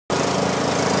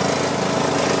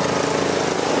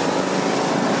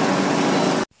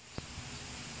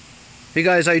Hey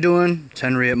guys, how you doing? It's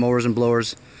Henry at Mowers and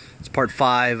Blowers. It's part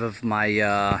 5 of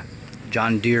my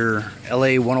John Deere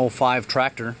LA105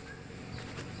 tractor.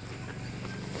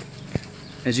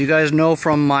 As you guys know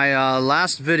from my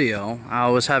last video, I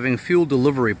was having fuel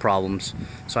delivery problems.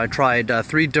 So I tried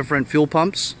 3 different fuel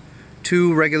pumps,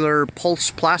 2 regular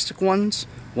pulse plastic ones,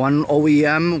 1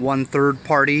 OEM, 1 third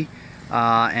party,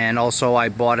 and also I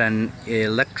bought an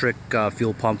electric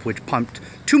fuel pump which pumped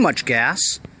too much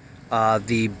gas.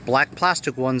 The black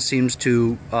plastic one seems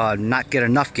to not get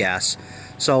enough gas.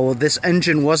 So this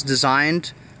engine was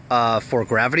designed for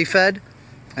gravity fed,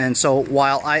 and so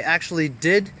while I actually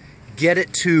did get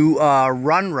it to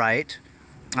run right,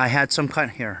 I had some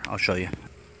kind of, here, I'll show you.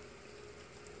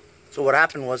 So what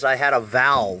happened was I had a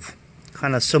valve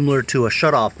kind of similar to a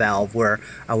shutoff valve where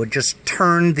I would just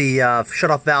turn the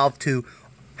shutoff valve to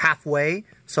halfway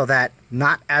so that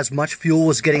not as much fuel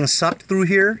was getting sucked through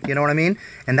here, you know what I mean?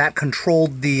 And that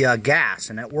controlled the gas,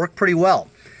 and it worked pretty well.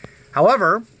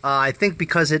 However, I think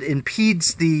because it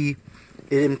impedes the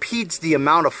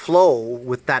amount of flow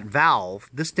with that valve,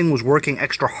 this thing was working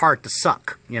extra hard to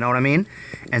suck, you know what I mean?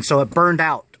 And so it burned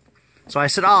out. So I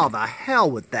said, oh, the hell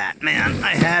with that, man.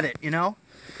 I had it, you know?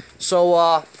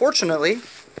 So, fortunately,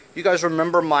 you guys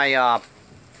remember my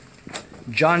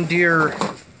John Deere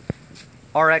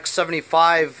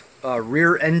RX-75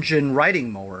 rear engine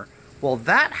riding mower. Well,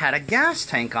 that had a gas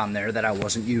tank on there that I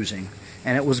wasn't using,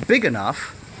 and it was big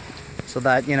enough so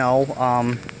that, you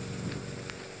know,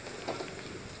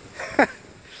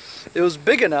 it was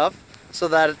big enough so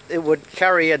that it would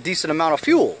carry a decent amount of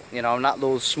fuel, you know, not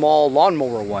those small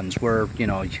lawnmower ones where, you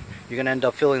know, you're gonna end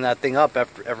up filling that thing up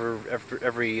after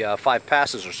every 5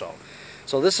 passes or so.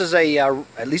 So this is a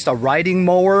at least a riding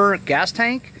mower gas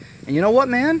tank, and you know what,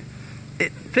 man?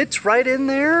 It fits right in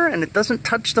there, and it doesn't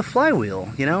touch the flywheel.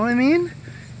 You know what I mean?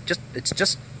 It's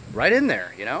just right in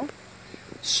there, you know.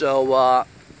 So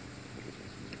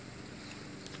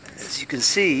as you can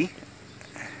see,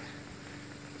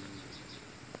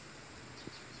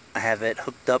 I have it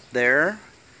hooked up there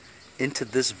into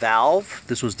this valve.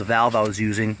 This was the valve I was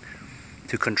using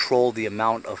to control the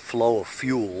amount of flow of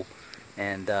fuel,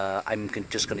 and I'm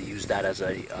just going to use that as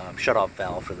a shutoff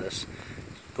valve for this.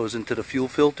 Goes into the fuel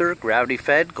filter, gravity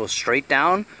fed, goes straight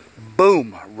down,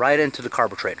 boom, right into the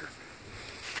carburetor.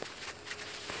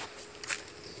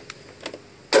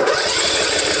 Look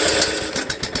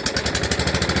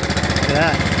at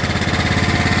that.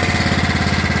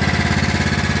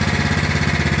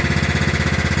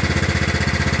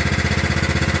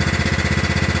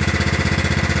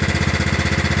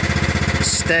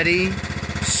 Steady,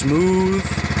 smooth.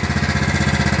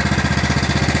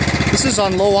 This is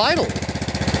on low idle.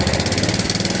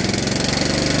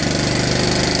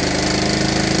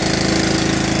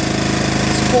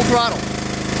 Full throttle.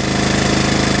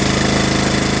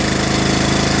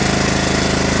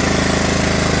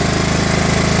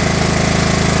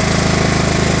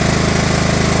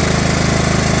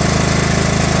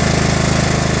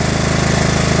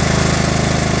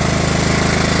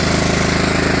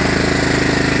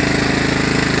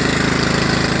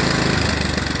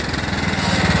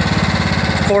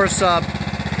 Of course,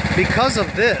 because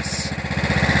of this,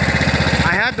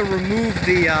 I had to remove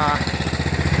the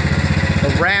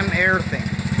ram air thing,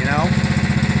 you know?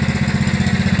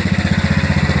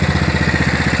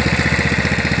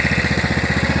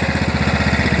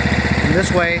 And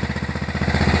this way,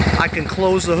 I can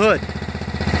close the hood.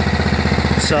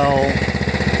 So,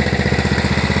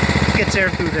 it gets air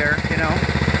through there, you know?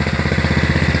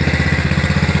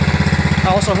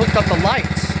 I also hooked up the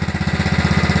lights.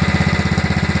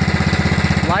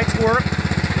 Lights work.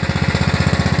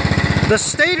 The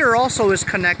stator also is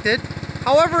connected.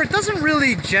 However, it doesn't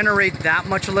really generate that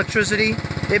much electricity.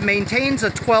 It maintains a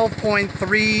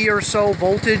 12.3 or so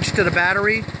voltage to the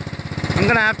battery. I'm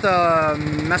gonna have to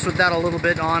mess with that a little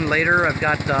bit on later. I've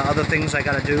got other things I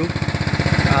gotta do.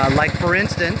 Like for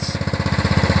instance,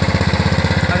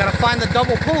 I gotta find the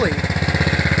double pulley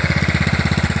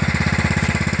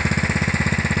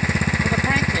for the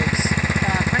crankcase,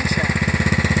 crankshaft.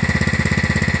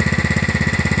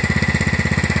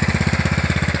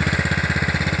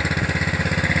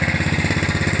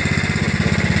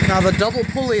 Now the double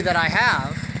pulley that I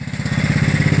have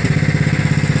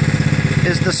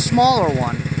is the smaller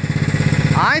one.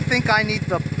 I think I need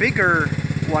the bigger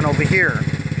one over here,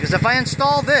 because if I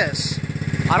install this,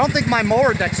 I don't think my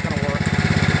mower deck's going to work.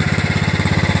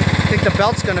 I think the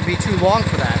belt's going to be too long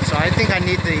for that, so I think I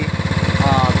need the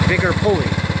bigger pulley.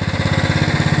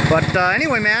 But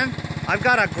anyway, man, I've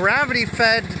got a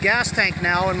gravity-fed gas tank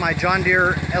now in my John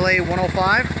Deere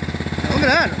LA105. Look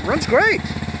at that, it runs great.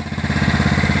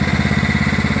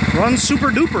 Runs super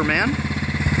duper, man.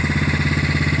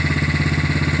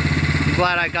 I'm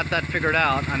glad I got that figured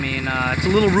out. I mean, it's a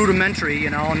little rudimentary,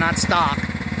 you know, not stock.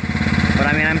 But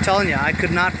I mean, I'm telling you, I could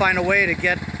not find a way to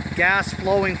get gas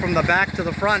flowing from the back to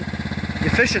the front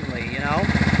efficiently, you know.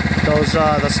 Those,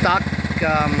 the stock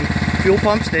fuel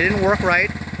pumps, they didn't work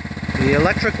right. The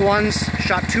electric ones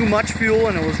shot too much fuel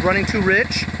and it was running too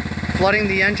rich, flooding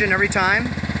the engine every time.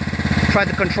 Tried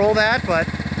to control that, but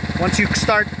once you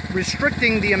start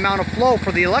restricting the amount of flow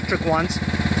for the electric ones,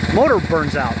 motor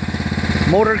burns out.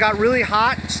 Motor got really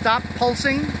hot, stopped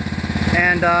pulsing,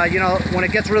 and you know, when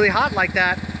it gets really hot like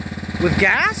that with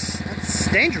gas, that's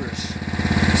dangerous.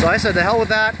 So I said, the hell with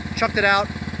that, chucked it out.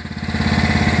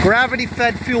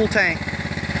 Gravity-fed fuel tank.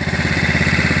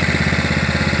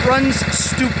 Runs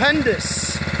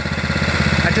stupendous.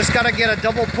 I just gotta get a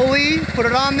double pulley, put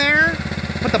it on there,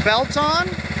 put the belts on.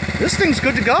 This thing's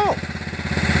good to go.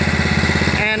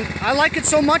 And I like it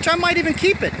so much, I might even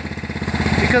keep it.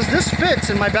 Because this fits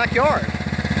in my backyard.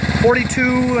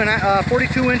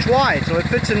 42-inch wide, so it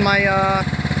fits in my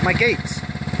my gates.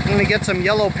 I'm gonna get some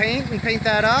yellow paint and paint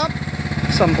that up.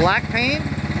 Some black paint,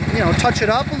 you know, touch it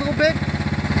up a little bit.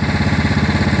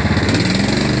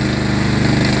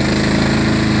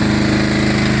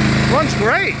 Runs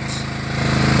great.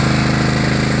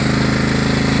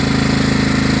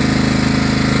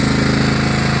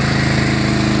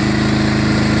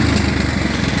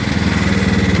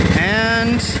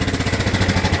 And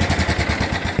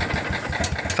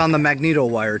found the magneto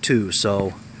wire too,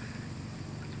 so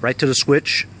right to the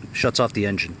switch, shuts off the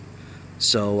engine.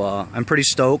 So I'm pretty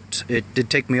stoked. It did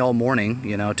take me all morning,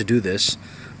 you know, to do this,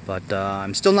 but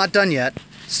I'm still not done yet.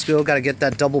 Still got to get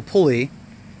that double pulley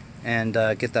and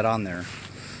get that on there.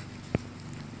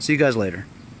 See you guys later.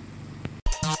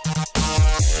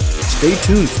 Stay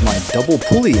tuned for my double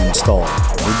pulley install.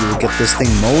 Maybe we'll get this thing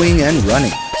mowing and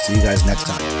running. See you guys next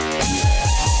time.